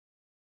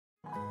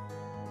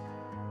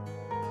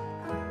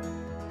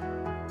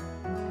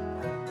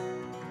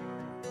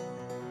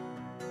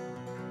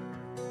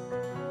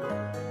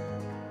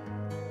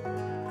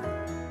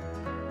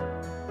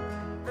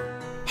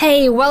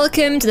Hey,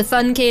 welcome to the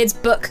Fun Kids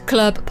Book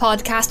Club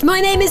podcast.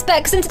 My name is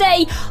Bex and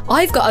today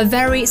I've got a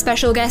very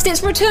special guest.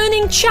 It's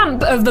returning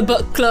champ of the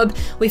book club.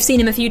 We've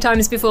seen him a few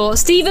times before.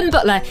 Steven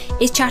Butler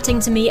is chatting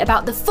to me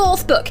about the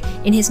fourth book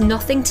in his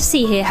Nothing to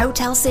See Here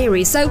hotel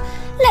series. So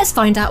let's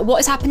find out what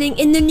is happening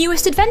in the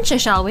newest adventure,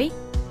 shall we?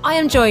 I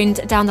am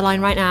joined down the line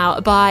right now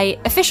by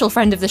official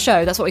friend of the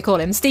show, that's what we call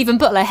him, Steven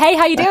Butler. Hey,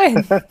 how you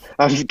doing?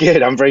 I'm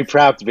good. I'm very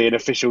proud to be an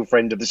official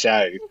friend of the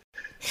show.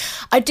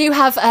 I do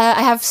have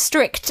I have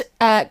strict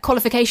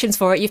qualifications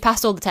for it. You've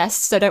passed all the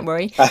tests, so don't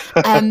worry.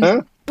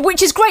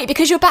 Which is great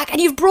because you're back and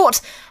you've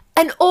brought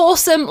an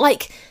awesome,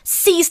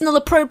 seasonal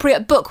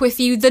appropriate book with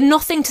you. The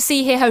Nothing to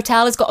See Here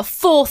Hotel has got a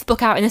fourth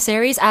book out in the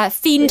series,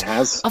 Fiend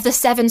of the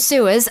Seven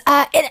Sewers.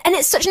 And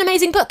it's such an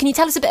amazing book. Can you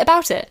tell us a bit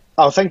about it?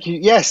 Oh, thank you.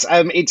 Yes,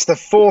 it's the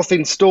fourth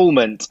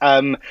instalment,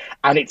 and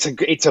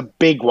it's a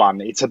big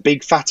one. It's a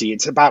big fatty.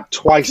 It's about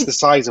twice the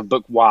size of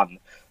book one,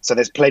 so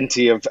there's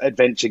plenty of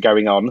adventure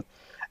going on.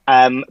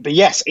 But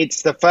yes,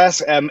 it's the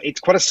first, it's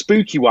quite a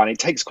spooky one. It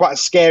takes quite a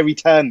scary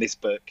turn, this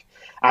book.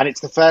 And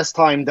it's the first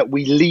time that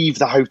we leave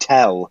the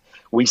hotel.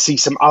 We see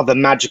some other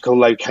magical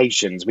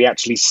locations. We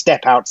actually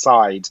step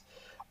outside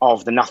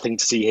of the Nothing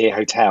to See Here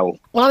hotel.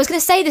 Well, I was going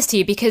to say this to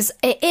you because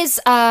it is,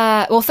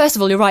 well, first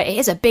of all, you're right, it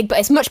is but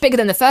it's much bigger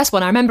than the first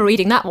one. I remember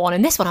reading that one,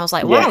 and this one I was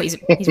like, wow, he's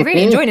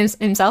really enjoying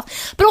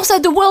himself. But also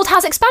the world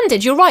has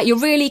expanded. You're right, you're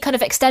really kind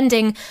of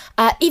extending,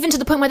 even to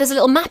the point where there's a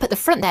little map at the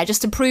front there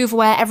just to prove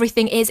where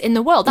everything is in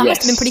the world. That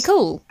must have been pretty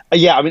cool.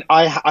 Yeah, I mean,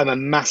 I'm a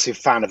massive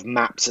fan of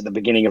maps at the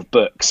beginning of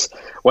books.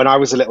 When I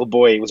was a little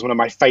boy, it was one of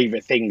my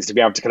favourite things to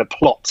be able to kind of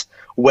plot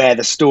where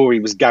the story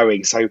was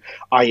going. So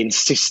I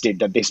insisted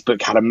that this book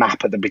had a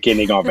map at the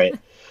beginning of it.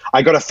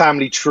 I got a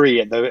family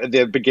tree at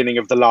the beginning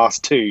of the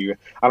last two,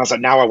 and I was like,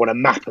 now I want a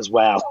map as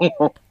well.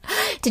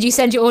 Did you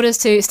send your orders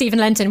to Stephen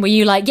Lenton? Were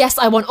you like, yes,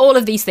 I want all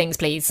of these things,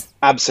 please?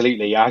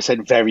 Absolutely. I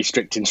sent very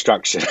strict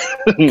instructions.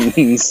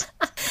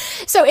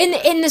 So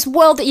in this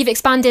world that you've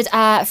expanded,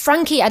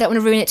 Frankie, I don't want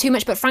to ruin it too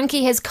much, but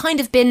Frankie has kind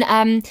of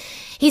been,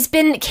 he's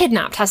been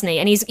kidnapped, hasn't he?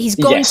 And he's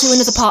gone to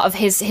another part of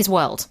his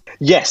world.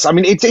 Yes, I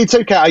mean, it's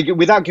okay.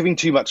 Without giving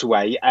too much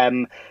away,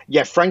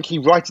 Frankie,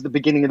 right at the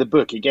beginning of the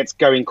book, it gets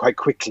going quite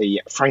quickly.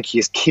 Frankie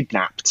is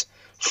kidnapped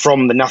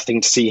from the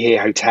Nothing to See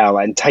Here hotel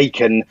and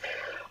taken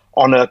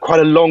on quite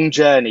a long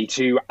journey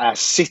to a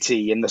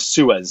city in the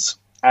sewers.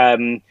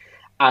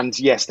 And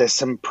yes, there's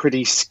some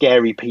pretty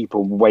scary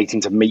people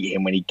waiting to meet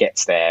him when he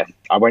gets there.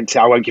 I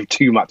won't give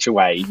too much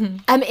away.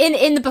 Mm-hmm.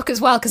 In the book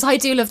as well, because I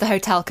do love the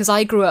hotel, because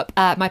I grew up,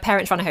 my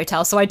parents ran a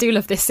hotel, so I do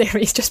love this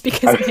series just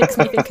because it makes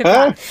me think of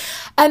that.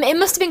 It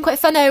must have been quite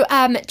fun though,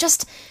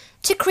 just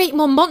to create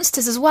more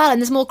monsters as well,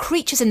 and there's more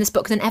creatures in this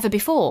book than ever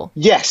before.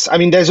 Yes, I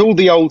mean, there's all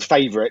the old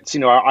favourites.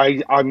 You know,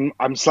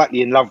 I'm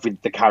slightly in love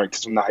with the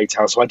characters from the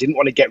hotel, so I didn't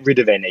want to get rid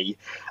of any.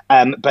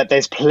 But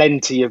there's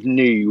plenty of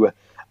new.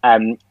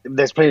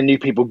 There's plenty of new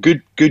people,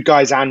 good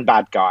guys and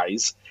bad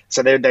guys.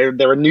 So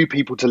there are new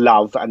people to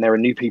love, and there are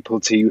new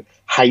people to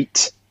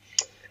hate.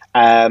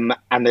 And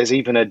there's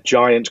even a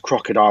giant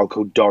crocodile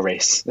called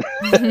Doris.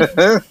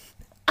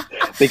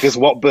 Because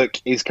what book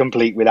is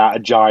complete without a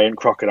giant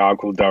crocodile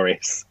called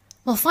Doris?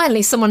 Well,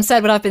 finally, someone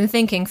said what I've been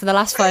thinking for the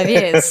last 5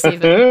 years,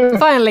 Stephen.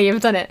 Finally,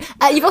 you've done it.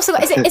 You've also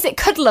got, is it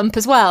Cudlump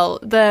as well,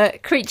 the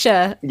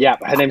creature? Yeah,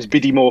 her name's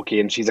Biddy Morky,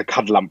 and she's a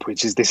Cudlump,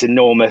 which is this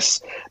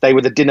enormous... They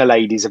were the dinner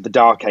ladies of the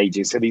Dark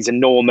Ages, so these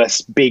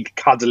enormous, big,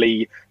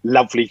 cuddly,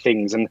 lovely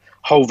things, and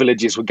whole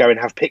villages would go and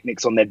have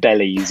picnics on their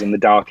bellies in the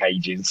Dark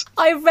Ages.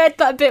 I read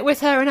that bit with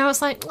her, and I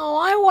was like, oh,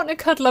 I want a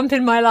Cudlump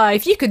in my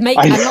life. You could make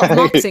a lot of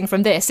marketing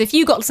from this. If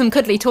you got some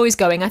cuddly toys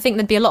going, I think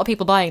there'd be a lot of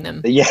people buying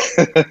them. Yeah.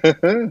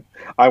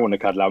 I want a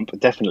Cudlump,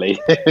 definitely.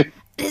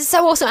 It's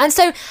so awesome. And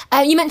so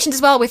you mentioned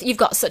as well, you've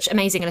got such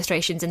amazing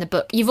illustrations in the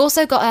book. You've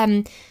also got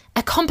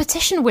a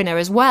competition winner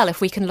as well, if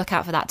we can look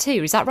out for that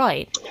too. Is that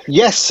right?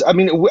 Yes. I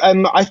mean,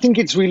 I think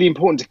it's really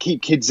important to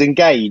keep kids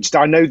engaged.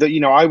 I know that,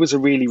 I was a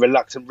really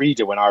reluctant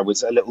reader when I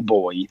was a little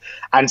boy.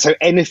 And so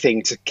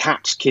anything to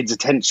catch kids'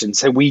 attention.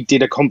 So we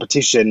did a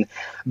competition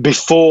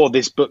before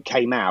this book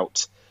came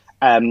out.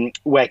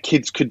 Where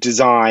kids could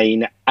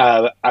design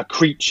a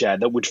creature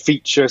that would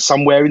feature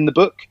somewhere in the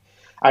book.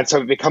 And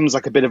so it becomes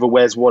like a bit of a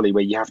Where's Wally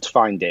where you have to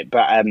find it.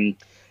 But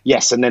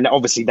yes, and then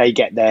obviously they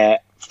get their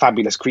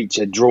fabulous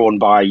creature drawn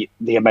by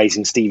the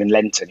amazing Steven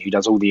Lenton, who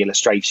does all the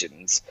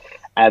illustrations.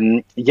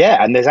 And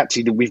there's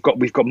actually we've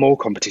got more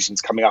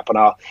competitions coming up on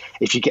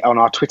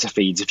our Twitter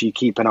feeds. If you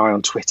keep an eye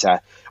on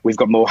Twitter, we've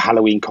got more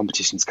Halloween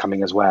competitions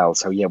coming as well.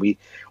 So yeah, we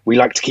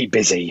like to keep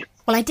busy.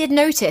 Well, I did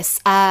notice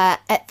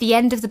at the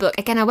end of the book,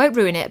 again, I won't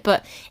ruin it,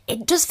 but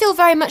it does feel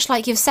very much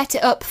like you've set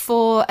it up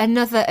for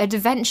another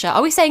adventure.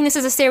 Are we saying this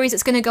is a series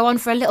that's going to go on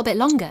for a little bit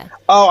longer?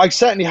 Oh, I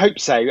certainly hope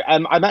so.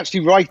 I'm actually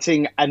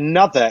writing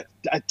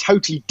a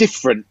totally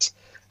different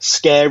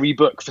scary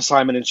book for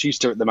Simon &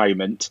 Schuster at the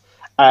moment.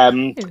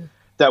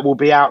 That will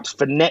be out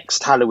for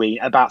next Halloween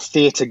about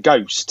theatre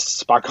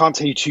ghosts. But I can't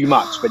tell you too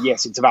much, but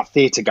yes, it's about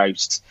theatre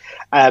ghosts.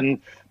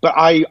 But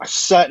I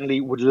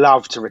certainly would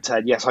love to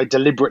return. Yes, I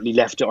deliberately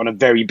left it on a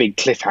very big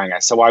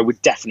cliffhanger, so I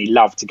would definitely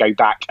love to go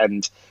back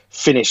and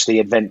finish the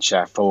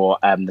adventure for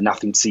the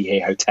Nothing to See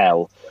Here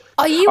Hotel.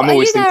 I'm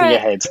always thinking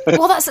ahead.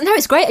 Well,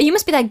 it's great. You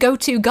must be their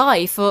go-to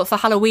guy for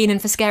Halloween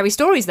and for scary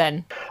stories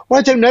then. Well,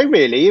 I don't know,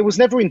 really. It was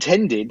never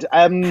intended.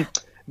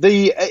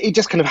 It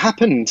just kind of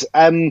happened.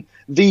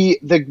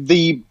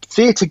 The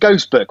theatre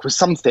ghost book was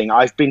something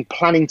I've been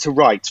planning to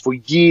write for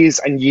years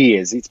and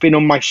years. It's been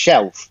on my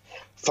shelf.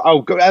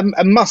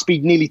 It must be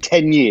nearly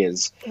 10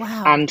 years.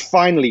 Wow. And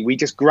finally, we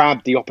just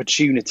grabbed the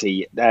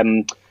opportunity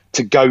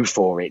to go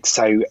for it.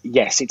 So,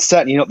 yes, it's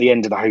certainly not the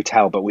end of the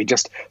hotel, but we're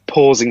just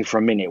pausing for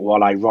a minute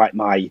while I write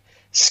my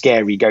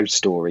scary ghost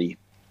story.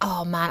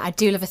 Oh, man, I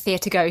do love a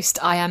theatre ghost.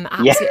 I am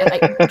absolutely,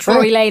 like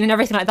Drury Lane and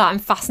everything like that. I'm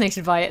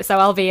fascinated by it. So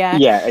I'll be...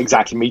 Yeah,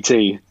 exactly. Me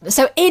too.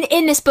 So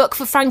in this book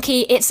for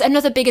Frankie, it's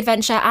another big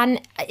adventure.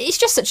 And he's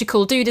just such a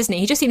cool dude, isn't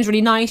he? He just seems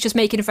really nice, just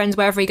making friends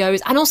wherever he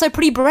goes. And also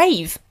pretty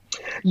brave.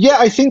 Yeah,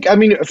 I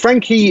mean,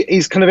 Frankie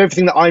is kind of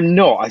everything that I'm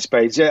not, I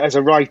suppose, as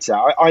a writer.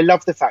 I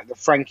love the fact that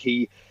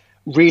Frankie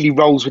really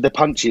rolls with the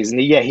punches, and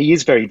he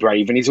is very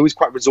brave, and he's always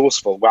quite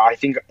resourceful, where I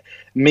think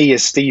me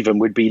as Stephen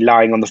would be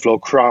lying on the floor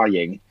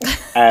crying.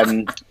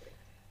 And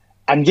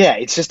yeah,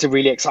 it's just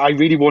I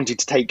really wanted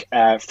to take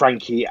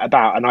Frankie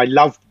about, and I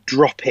love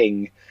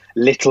dropping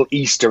little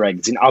Easter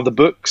eggs in other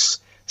books.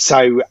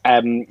 So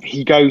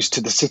he goes to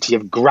the city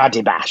of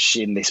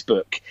Gradibash in this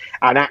book,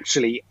 and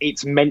actually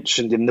it's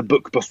mentioned in the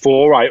book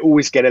before. I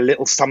always get a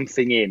little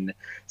something in,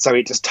 so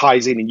it just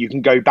ties in, and you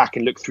can go back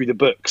and look through the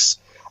books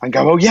and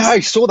go, oh yeah,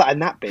 I saw that in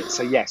that bit.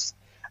 So yes,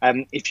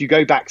 if you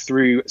go back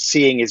through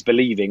Seeing is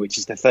Believing, which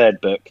is the third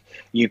book,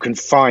 you can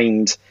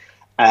find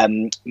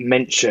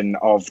mention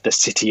of the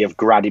city of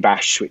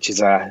Gradibash, which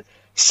is a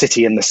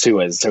city in the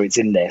sewers. So it's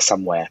in there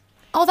somewhere.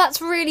 Oh,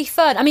 that's really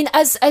fun. I mean,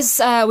 as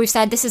we've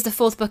said, this is the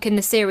fourth book in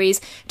the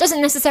series.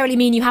 Doesn't necessarily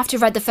mean you have to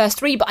have read the first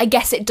three, but I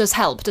guess it does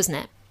help, doesn't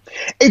it?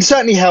 It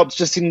certainly helps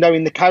just in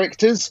knowing the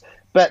characters,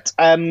 but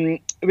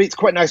it's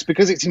quite nice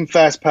because it's in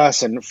first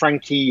person.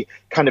 Frankie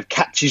kind of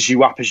catches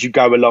you up as you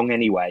go along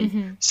anyway.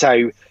 Mm-hmm.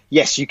 So,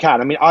 yes, you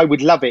can. I mean, I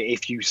would love it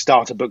if you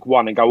start at book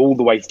one and go all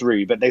the way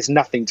through, but there's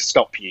nothing to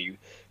stop you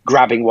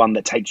grabbing one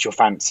that takes your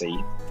fancy.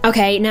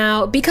 Okay,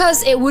 now,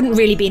 because it wouldn't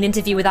really be an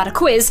interview without a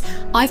quiz,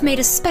 I've made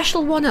a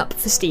special one up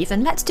for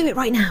Stephen. Let's do it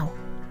right now.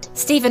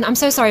 Stephen, I'm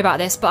so sorry about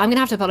this, but I'm going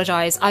to have to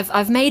apologise.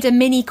 I've made a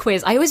mini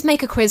quiz. I always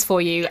make a quiz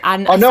for you,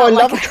 and I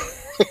love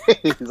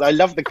quizzes. I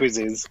love the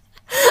quizzes.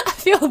 I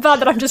feel bad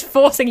that I'm just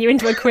forcing you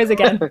into a quiz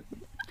again.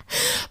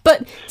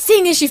 But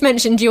seeing as you've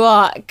mentioned you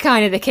are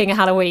kind of the king of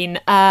Halloween,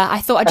 I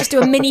thought I'd just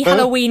do a mini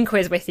Halloween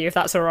quiz with you, if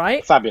that's all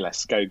right.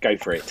 Fabulous. Go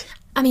for it.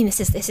 I mean, this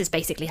is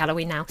basically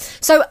Halloween now.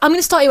 So I'm going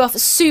to start you off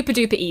super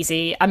duper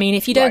easy. I mean,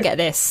 if you don't get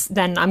this,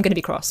 then I'm going to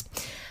be cross.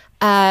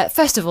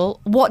 First of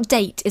all, what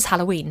date is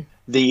Halloween?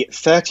 The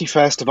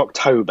 31st of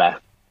October.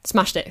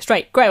 Smashed it.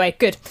 Straight. Great way.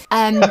 Good.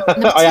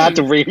 I had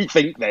to really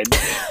think then.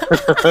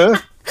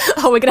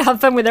 Oh, we're going to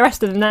have fun with the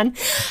rest of them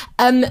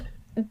then.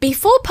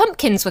 Before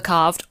pumpkins were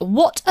carved,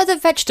 what other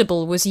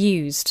vegetable was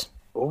used?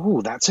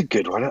 Oh, that's a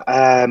good one.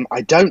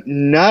 I don't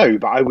know,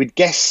 but I would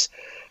guess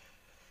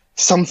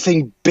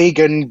something big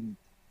and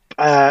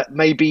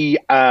maybe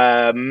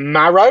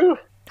marrow.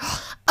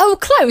 Oh,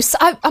 close.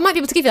 I might be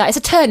able to give you that. It's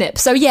a turnip.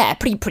 So yeah,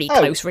 pretty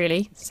close,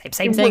 really.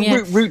 Same thing.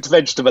 Yeah. Root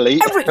vegetable. A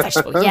root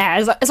vegetable.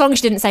 Yeah, as long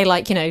as you didn't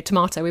say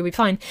tomato, we'd be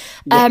fine.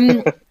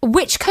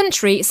 Which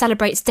country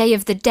celebrates Day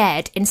of the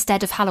Dead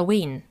instead of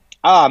Halloween?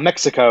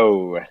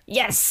 Mexico.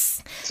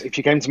 Yes. If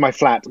you came to my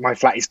flat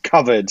is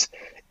covered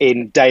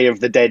in Day of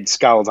the Dead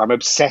skulls. I'm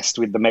obsessed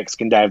with the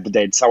Mexican Day of the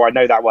Dead, so I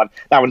know that one.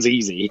 That one's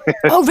easy.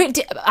 Oh, Rick,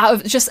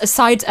 just a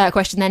side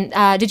question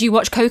then. Did you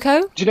watch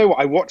Coco? Do you know what?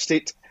 I watched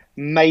it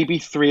maybe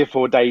 3 or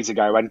 4 days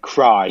ago and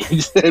cried.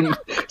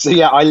 So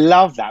yeah, I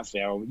love that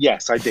film.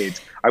 Yes, I did.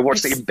 I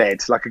watched it in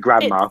bed like a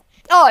grandma.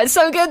 It's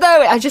so good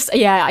though. I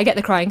get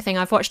the crying thing.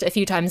 I've watched it a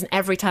few times, and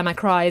every time I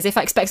cry as if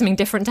I expect something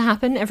different to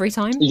happen every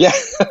time. Yeah.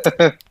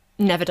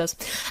 Never does.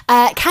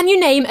 Can you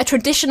name a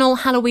traditional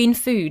Halloween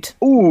food?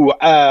 Ooh,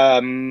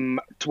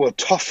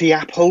 toffee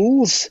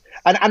apples.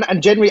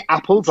 And generally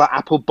apples, like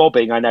apple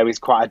bobbing, I know is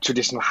quite a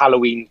traditional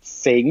Halloween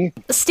thing.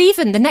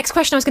 Stephen, the next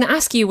question I was going to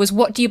ask you was,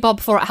 what do you bob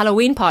for at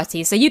Halloween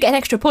parties? So you get an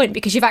extra point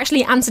because you've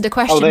actually answered a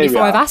question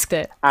before I've asked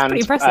it.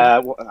 It's pretty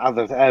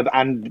impressive.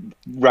 And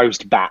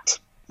roast bat.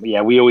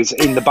 Yeah, we always,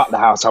 in the Butler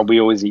household, we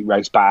always eat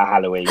roast bat at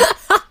Halloween.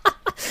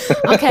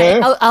 Okay,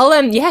 I'll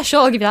give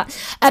you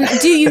that.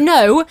 Do you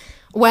know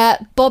where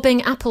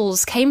bobbing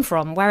apples came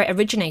from, where it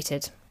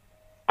originated?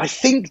 I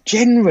think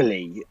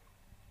generally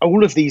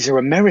all of these are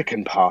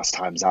American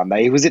pastimes, aren't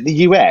they? Was it the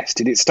US?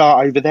 Did it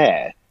start over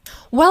there?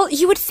 Well,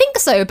 you would think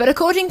so, but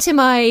according to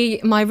my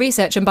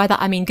research, and by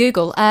that I mean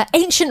Google,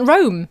 ancient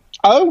Rome.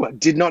 Oh,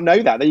 did not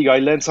know that. There you go, I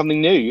learned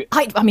something new.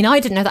 I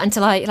didn't know that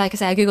until I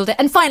Googled it.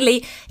 And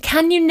finally,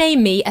 can you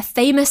name me a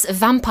famous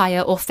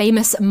vampire or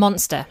famous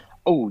monster?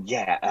 Oh,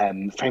 yeah,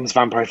 famous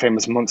vampire,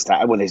 famous monster.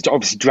 Well, there's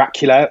obviously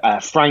Dracula,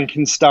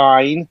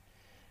 Frankenstein,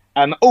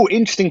 Oh,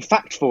 interesting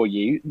fact for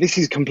you. This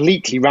is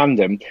completely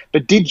random,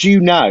 but did you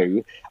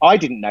know, I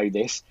didn't know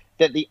this,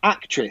 that the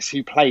actress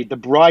who played the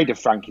Bride of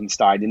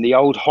Frankenstein in the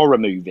old horror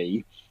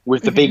movie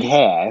with the big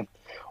hair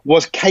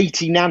was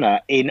Katie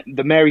Nana in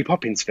the Mary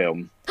Poppins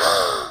film?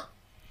 Oh,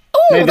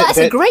 No, that's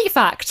a great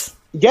fact.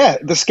 Yeah,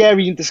 the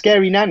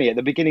scary nanny at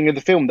the beginning of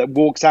the film that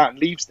walks out and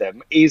leaves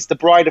them is the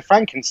Bride of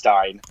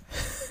Frankenstein.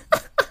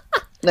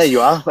 There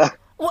you are.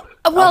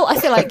 Well, I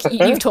feel like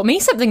you've taught me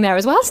something there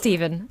as well,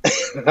 Stephen.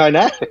 I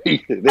know.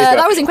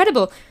 That was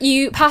incredible.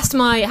 You passed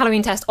my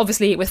Halloween test,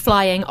 obviously, with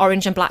flying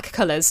orange and black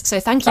colours, so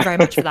thank you very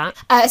much for that.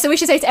 So we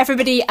should say to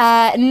everybody,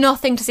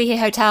 Nothing to See Here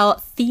Hotel,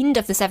 Fiend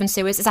of the Seven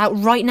Sewers, is out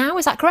right now,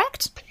 is that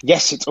correct?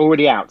 Yes, it's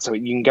already out, so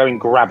you can go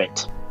and grab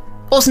it.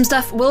 Awesome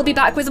stuff. We'll be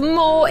back with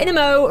more in a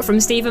mo from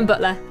Steven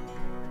Butler.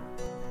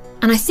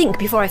 And I think,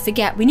 before I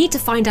forget, we need to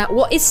find out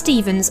what is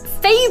Stephen's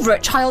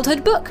favourite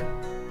childhood book.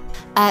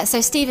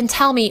 So, Stephen,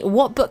 tell me,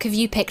 what book have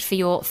you picked for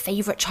your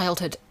favourite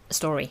childhood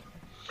story?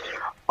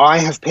 I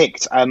have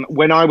picked,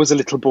 when I was a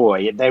little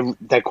boy,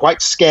 they're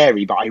quite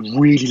scary, but I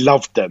really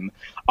loved them.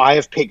 I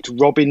have picked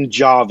Robin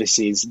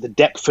Jarvis's The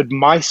Deptford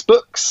Mice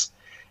books.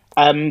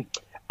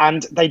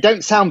 And they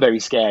don't sound very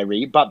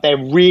scary, but they're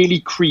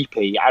really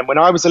creepy. And when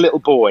I was a little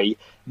boy,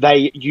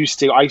 I used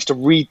to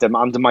read them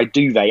under my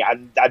duvet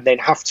and then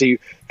have to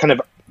kind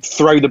of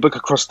throw the book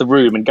across the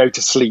room and go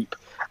to sleep.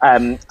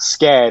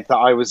 Scared that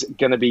I was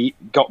going to be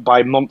got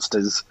by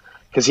monsters,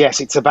 because yes,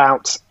 it's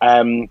about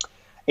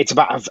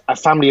a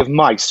family of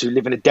mice who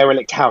live in a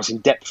derelict house in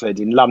Deptford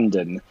in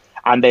London,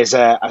 and there's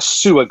a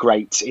sewer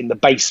grate in the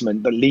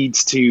basement that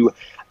leads to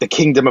the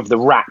kingdom of the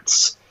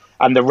rats,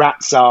 and the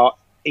rats are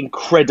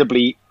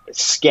incredibly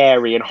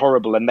scary and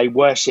horrible, and they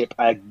worship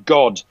a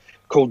god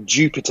called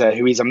Jupiter,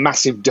 who is a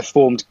massive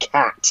deformed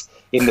cat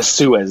in the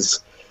sewers.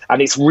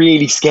 And it's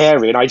really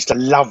scary, and I used to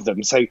love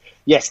them. So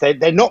yes,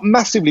 they're not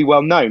massively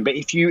well known, but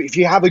if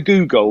you have a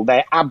Google,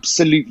 they're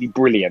absolutely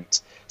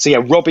brilliant. So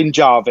yeah, Robin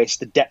Jarvis,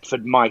 The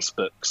Deptford Mice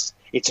books.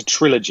 It's a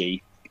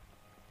trilogy.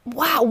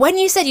 Wow, when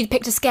you said you'd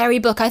picked a scary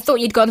book, I thought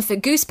you'd gone for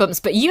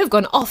Goosebumps, but you have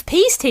gone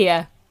off-piste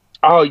here.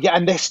 Oh yeah,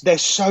 and they're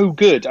so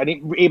good, and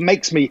it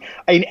makes me,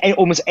 in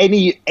almost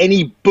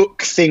any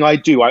book thing I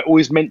do, I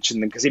always mention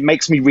them because it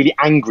makes me really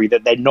angry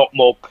that they're not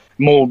more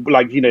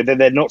like,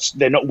 they're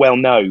not well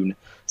known.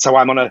 So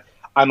I'm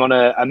on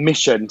a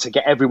mission to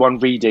get everyone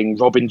reading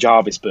Robin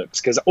Jarvis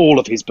books, because all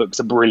of his books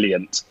are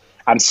brilliant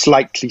and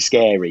slightly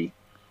scary.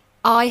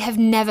 I have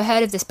never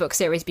heard of this book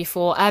series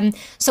before.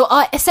 So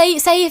I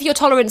say if your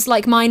tolerance,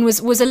 like mine, was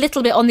a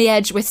little bit on the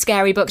edge with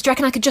scary books, do you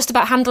reckon I could just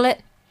about handle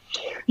it?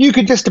 You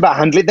could just about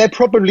handle it. They're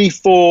probably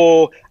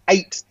for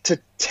 8 to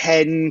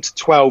 10 to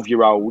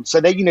 12-year-olds.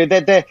 So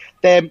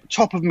they're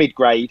top of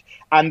mid-grade,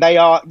 and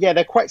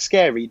they're quite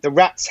scary. The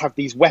rats have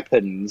these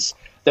weapons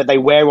that they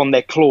wear on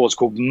their claws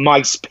called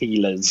mice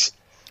peelers,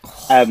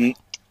 and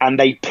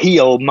they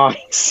peel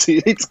mice.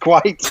 It's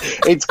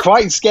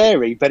quite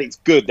scary, but it's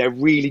good. They're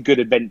really good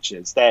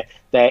adventures.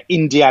 They're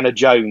Indiana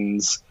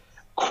Jones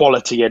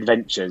quality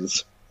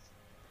adventures.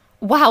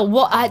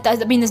 Wow,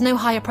 I mean, there's no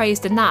higher praise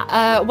than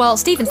that. Well,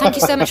 Stephen, thank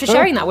you so much for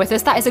sharing that with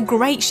us. That is a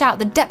great shout,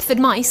 The Deptford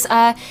Mice.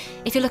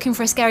 If you're looking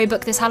for a scary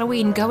book this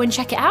Halloween, go and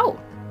check it out.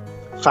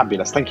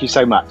 Fabulous. Thank you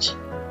so much.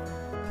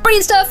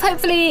 Brilliant stuff.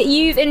 Hopefully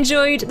you've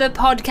enjoyed the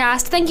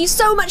podcast. Thank you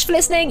so much for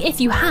listening. If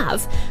you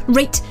have,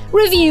 rate,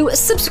 review,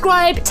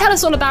 subscribe, tell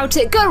us all about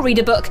it, go read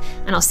a book,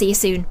 and I'll see you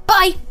soon.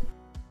 Bye!